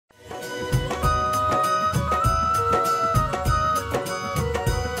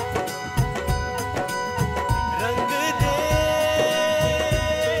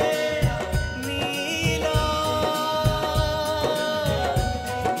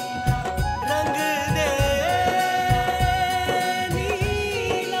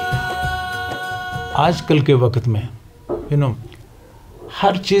आजकल के वक्त में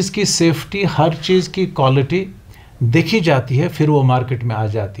हर चीज़ की सेफ्टी, हर चीज़ की क्वालिटी देखी जाती है, फिर वो मार्केट में आ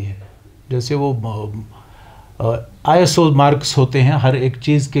जाती है। जैसे वो ISO मार्क्स होते हैं हर एक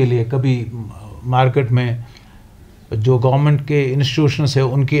चीज़ के लिए, कभी मार्केट में जो गवर्नमेंट के इंस्टीट्यूशंस है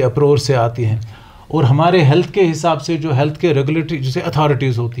उनकी अप्रोच से आती हैं, और हमारे हेल्थ के हिसाब से जो हेल्थ के रेगुलेटरी जैसे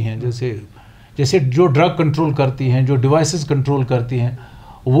अथॉरिटीज़ होती हैं, जैसे जो ड्रग कंट्रोल करती हैं, जो डिवाइसेस कंट्रोल करती हैं,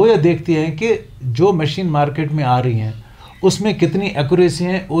 वो ये देखती हैं कि जो मशीन मार्केट में आ रही हैं उसमें कितनी एक्यूरेसी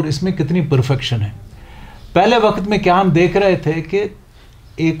है और इसमें कितनी परफेक्शन है। पहले वक्त में क्या हम देख रहे थे कि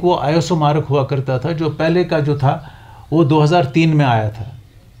एक वो ISO मार्क हुआ करता था, जो पहले का जो था वो 2003 में आया था।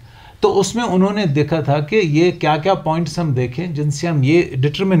 तो उसमें उन्होंने देखा था कि ये क्या क्या पॉइंट्स हम देखें जिनसे हम ये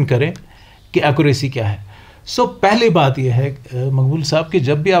डिटरमिन करें कि एक्यूरेसी क्या है। सो पहली बात ये है मकबूल साहब कि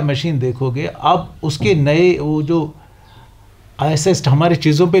जब भी आप मशीन देखोगे, आप उसके नए वो जो ISS हमारे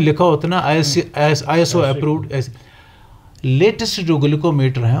चीज़ों पे लिखा होता है ना, ISO अप्रूव्ड, लेटेस्ट जो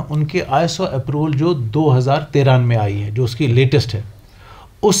ग्लूकोमीटर हैं उनकी ISO अप्रूवल जो 2013 में आई है, जो उसकी लेटेस्ट है।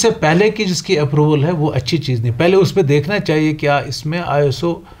 उससे पहले की जिसकी अप्रूवल है वो अच्छी चीज़ नहीं। पहले उस पर देखना चाहिए क्या इसमें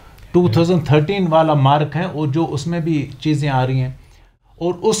ISO 2013 वाला मार्क है और जो उसमें भी चीज़ें आ रही हैं,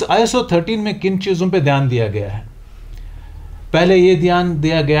 और उस ISO 13 में किन चीज़ों पे ध्यान दिया गया है। पहले ये ध्यान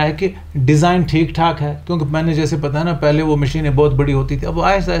दिया गया है कि डिज़ाइन ठीक ठाक है, क्योंकि मैंने जैसे पता ना पहले वो मशीनें बहुत बड़ी होती थी, अब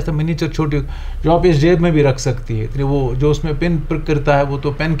आहिस्ता आहिस्ता मिनीचर छोटी जो आप इस जेब में भी रख सकती है। इतनी वो जो उसमें पेन प्रिक करता है वो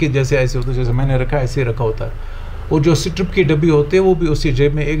तो पेन की जैसे ऐसे होता है, जैसे मैंने रखा ऐसे रखा होता है, और जो स्ट्रिप की डब्बी होती है वो भी उसी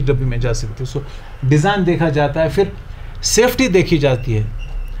जेब में एक डब्बी में जा सकती है। सो डिज़ाइन देखा जाता है, फिर सेफ्टी देखी जाती है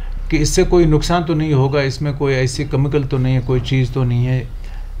कि इससे कोई नुकसान तो नहीं होगा, इसमें कोई ऐसी केमिकल तो नहीं है, कोई चीज़ तो नहीं है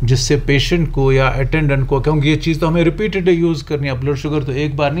जिससे पेशेंट को या अटेंडेंट को, क्योंकि ये चीज़ तो हमें रिपीटेडली यूज़ करनी है। ब्लड शुगर तो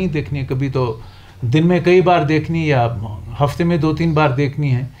एक बार नहीं देखनी है, कभी तो दिन में कई बार देखनी है या हफ्ते में 2-3 बार देखनी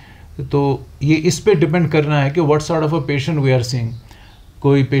है। तो ये इस पे डिपेंड करना है कि what sort of a patient we are seeing.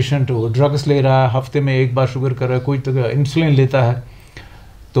 कोई पेशेंट ड्रग्स ले रहा है, हफ्ते में 1 बार शुगर कर रहा है, कोई तो इंसुलिन लेता है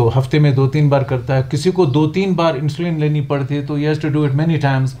तो हफ्ते में 2-3 बार करता है, किसी को 2-3 बार इंसुलिन लेनी पड़ती है तो he has to do it many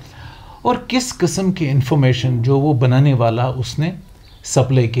times. और किस किस्म की इंफॉर्मेशन जो वो बनाने वाला उसने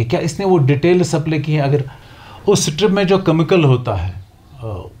सप्लाई की, क्या इसने वो डिटेल सप्लाई की है। अगर उस स्ट्रिप में जो केमिकल होता है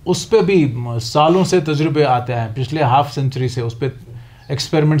उस पर भी सालों से तजुर्बे आते हैं, पिछले हाफ सेंचुरी से उस पर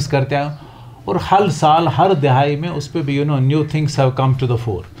एक्सपेरिमेंट्स करते हैं, और हर साल हर दिहाई में उस पर भी new things have come to the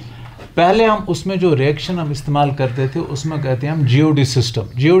four. पहले हम उसमें जो रिएक्शन हम इस्तेमाल करते थे उसमें कहते हैं हम GOD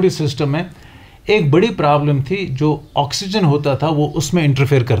सिस्टम। GOD सिस्टम में एक बड़ी प्रॉब्लम थी, जो ऑक्सीजन होता था वो उसमें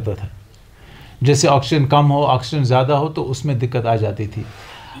इंटरफेयर करता था। जैसे ऑक्सीजन कम हो, ऑक्सीजन ज़्यादा हो तो उसमें दिक्कत आ जाती थी।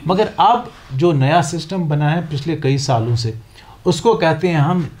 मगर अब जो नया सिस्टम बना है पिछले कई सालों से, उसको कहते हैं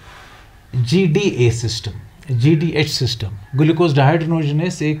हम GDA system, GDH system. Glucose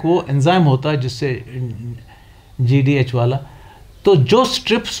डाइहाइड्रोजिनेस एक वो एंजाइम होता है जिससे GDH वाला, तो जो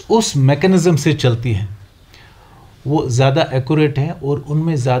स्ट्रिप्स उस मैकेनिज़्म से चलती हैं वो ज़्यादा एक्यूरेट हैं और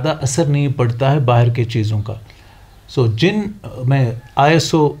उनमें ज़्यादा असर नहीं पड़ता है बाहर के चीज़ों का। सो जिन में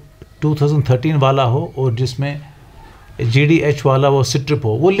ISO 2013 वाला हो और जिसमें GDH वाला वो स्ट्रिप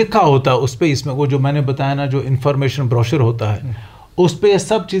हो, वो लिखा होता है उस पर, इसमें वो जो मैंने बताया ना जो इन्फॉर्मेशन ब्रोशर होता है उस पर ये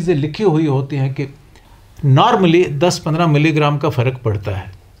सब चीज़ें लिखी हुई होती हैं कि नॉर्मली 10-15 मिलीग्राम का फ़र्क पड़ता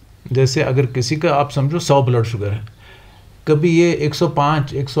है। जैसे अगर किसी का आप समझो 100 ब्लड शुगर है, कभी ये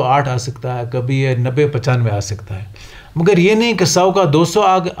 105, 108 आ सकता है, कभी ये 90-95 आ सकता है। मगर ये नहीं कि 100 का 200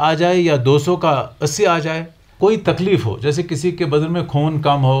 आ जाए या 200 का 80 आ जाए। कोई तकलीफ़ हो, जैसे किसी के बदन में खून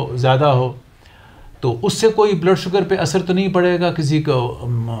कम हो, ज़्यादा हो, तो उससे कोई ब्लड शुगर पे असर तो नहीं पड़ेगा। किसी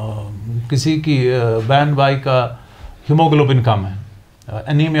की बहन भाई का हीमोग्लोबिन कम है,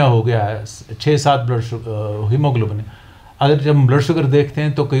 एनीमिया हो गया है, 6-7 ब्लड शुगर हीमोग्लोबिन, अगर जब हम ब्लड शुगर देखते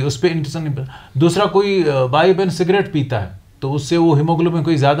हैं तो कोई उस पर इंटरेस्ट नहीं पड़ता। दूसरा कोई भाई बहन सिगरेट पीता है तो उससे वो हीमोग्लोबिन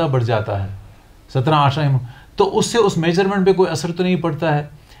कोई ज़्यादा बढ़ जाता है, 17-18, तो उससे उस मेजरमेंट पे कोई असर तो नहीं पड़ता है।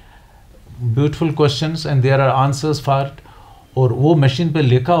 Beautiful questions and there are answers for it. और वो मशीन पे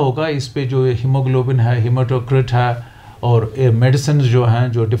लिखा होगा इस पे जो हीमोग्लोबिन है, हीमाटोक्रिट है, और मेडिसिन जो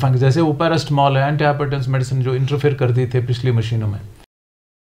हैं जो डिफाइन, जैसे वो पैरास्टामॉल है, एंटी हाइपरटेंस मेडिसिन जो इंटरफेयर करती थे पिछली मशीनों में।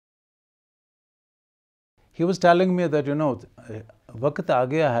 He was telling me that वक्त आ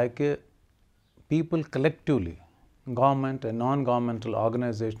गया है कि people collectively, government and non governmental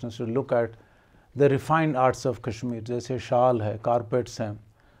organisations should look at the refined arts of Kashmir. जैसे शाल है, कारपेट्स हैं,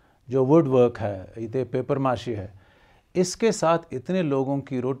 जो वुड वर्क है, ये पेपर माशी है, इसके साथ इतने लोगों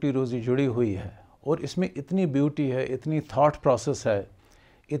की रोटी रोज़ी जुड़ी हुई है और इसमें इतनी ब्यूटी है, इतनी थॉट प्रोसेस है,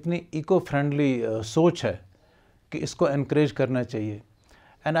 इतनी इको फ्रेंडली सोच है कि इसको एनकरेज करना चाहिए।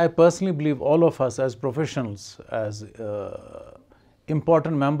 And I personally believe all of us as professionals, as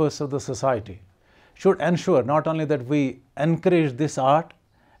important members of the society, should ensure not only that we encourage this art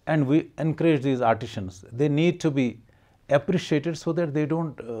and we encourage these artisans. They need to be appreciated so that they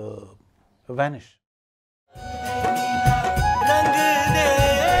don't vanish.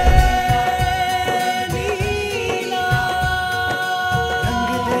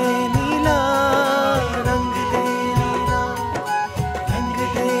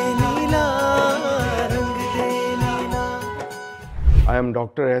 I am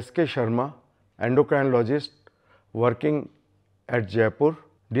Dr. S.K. Sharma, Endocrinologist working at Jaipur.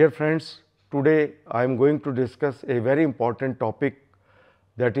 Dear friends, today I am going to discuss a very important topic,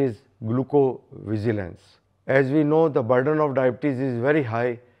 that is glucose vigilance. As we know, the burden of diabetes is very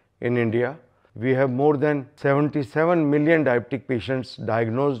high in India. We have more than 77 million diabetic patients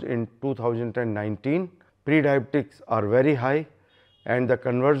diagnosed in 2019. Pre-diabetics are very high, and the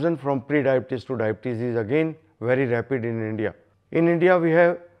conversion from pre-diabetes to diabetes is again very rapid in India. In India, we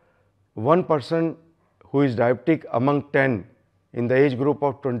have one person who is diabetic among 10 in the age group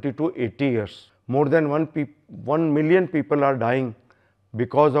of 20 to 80 years. More than 1 million people are dying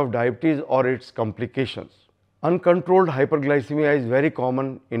because of diabetes or its complications. Uncontrolled hyperglycemia is very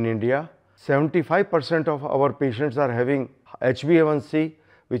common in India. 75% of our patients are having HbA1c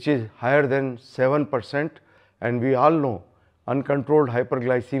which is higher than 7%, and we all know uncontrolled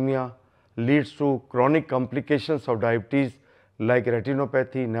hyperglycemia leads to chronic complications of diabetes like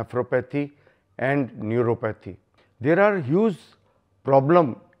retinopathy, nephropathy and neuropathy. There are huge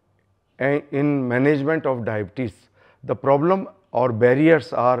problems in management of diabetes. The problem or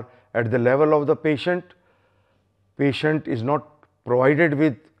barriers are at the level of the patient. Patient is not provided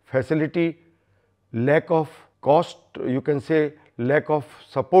with facility, lack of cost, you can say lack of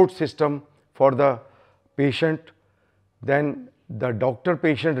support system for the patient. Then the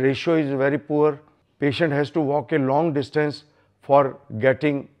doctor-patient ratio is very poor. Patient has to walk a long distance for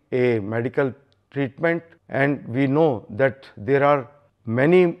getting a medical treatment, and we know that there are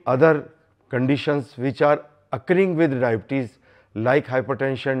many other conditions which are occurring with diabetes like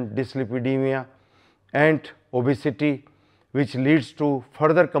hypertension, dyslipidemia and obesity, which leads to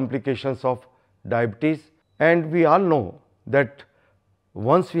further complications of diabetes. And we all know that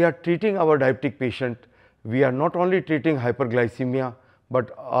once we are treating our diabetic patient, we are not only treating hyperglycemia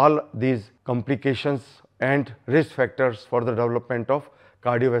but all these complications and risk factors for the development of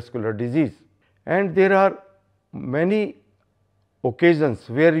cardiovascular disease. And there are many occasions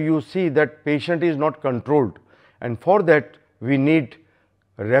where you see that patient is not controlled, and for that we need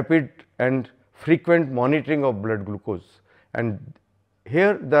rapid and frequent monitoring of blood glucose, and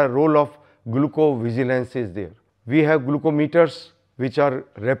here the role of glucose vigilance is there. We have glucometers which are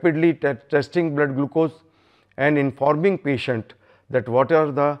rapidly testing blood glucose and informing patient that what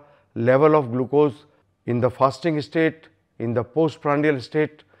are the level of glucose in the fasting state, in the postprandial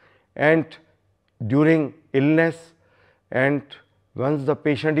state and during illness, and once the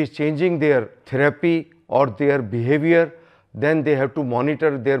patient is changing their therapy or their behavior, then they have to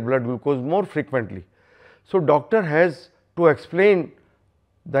monitor their blood glucose more frequently. So doctor has to explain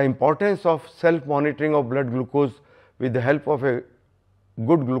the importance of self monitoring of blood glucose with the help of a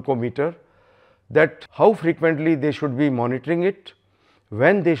good glucometer, that how frequently they should be monitoring it,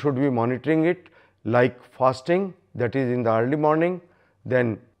 when they should be monitoring it, like fasting, that is in the early morning,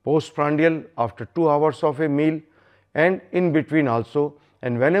 then postprandial after 2 hours of a meal and in between also,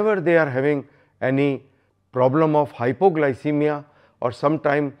 and whenever they are having any problem of hypoglycemia or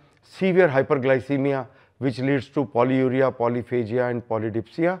sometime severe hyperglycemia which leads to polyuria, polyphagia and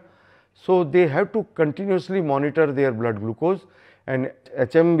polydipsia. So they have to continuously monitor their blood glucose, and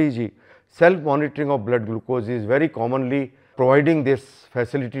HMBG, self monitoring of blood glucose, is very commonly providing this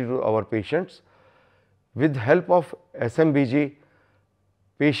facility to our patients. With help of SMBG,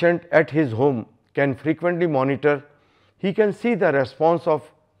 patient at his home can frequently monitor. He can see the response of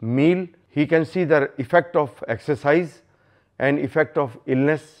meal, he can see the effect of exercise and effect of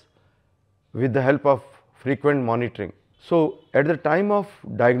illness with the help of frequent monitoring. So at the time of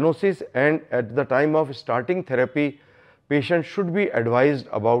diagnosis and at the time of starting therapy, patient should be advised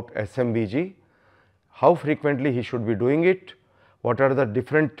about SMBG, how frequently he should be doing it, what are the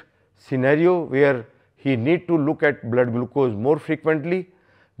different scenario where he need to look at blood glucose more frequently.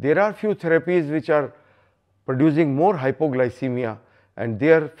 There are few therapies which are producing more hypoglycemia, and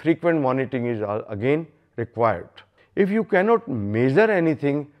their frequent monitoring is again required. If you cannot measure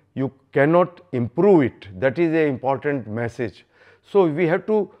anything, you cannot improve it. That is an important message. So we have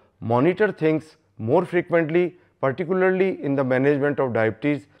to monitor things more frequently, particularly in the management of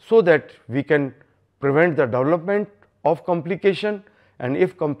diabetes, so that we can prevent the development of complication, and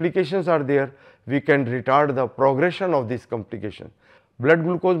if complications are there, we can retard the progression of this complication. Blood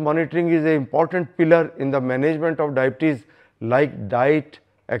glucose monitoring is an important pillar in the management of diabetes, like diet,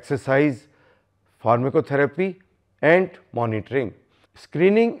 exercise, pharmacotherapy and monitoring.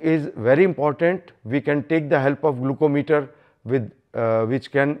 Screening is very important. We can take the help of glucometer with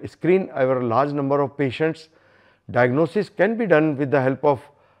which can screen our large number of patients. Diagnosis can be done with the help of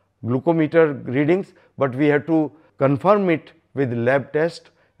glucometer readings, but we have to confirm it with lab test,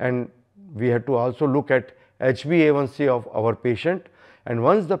 and we have to also look at HbA1c of our patient. And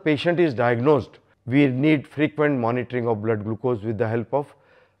once the patient is diagnosed, we need frequent monitoring of blood glucose with the help of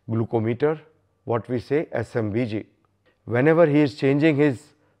glucometer, what we say SMBG. Whenever he is changing his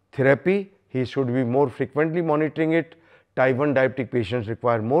therapy, he should be more frequently monitoring it. Type 1 diabetic patients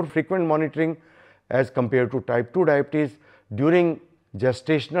require more frequent monitoring as compared to type 2 diabetes. During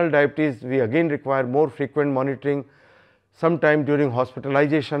gestational diabetes, we again require more frequent monitoring. Sometime during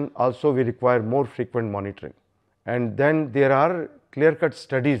hospitalization also we require more frequent monitoring. And then there are clear-cut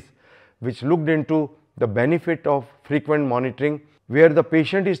studies which looked into the benefit of frequent monitoring, where the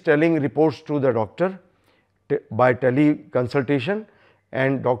patient is telling reports to the doctor by teleconsultation,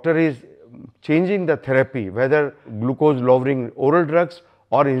 and doctor is changing the therapy, whether glucose lowering oral drugs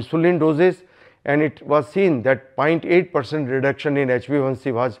or insulin doses, and it was seen that 0.8% reduction in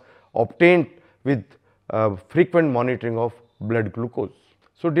HbA1c was obtained with frequent monitoring of blood glucose.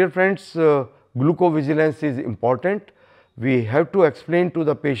 So, dear friends, glucovigilance is important. We have to explain to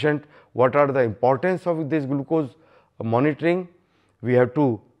the patient what are the importance of this glucose monitoring. We have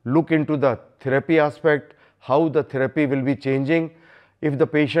to look into the therapy aspect, how the therapy will be changing. If the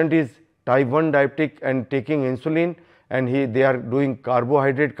patient is type 1 diabetic and taking insulin and they are doing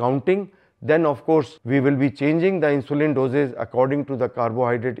carbohydrate counting, then of course we will be changing the insulin doses according to the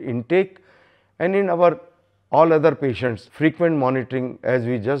carbohydrate intake. And in our all other patients, frequent monitoring, as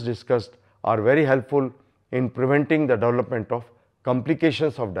we just discussed, are very helpful in preventing the development of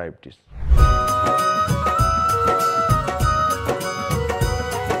complications of diabetes.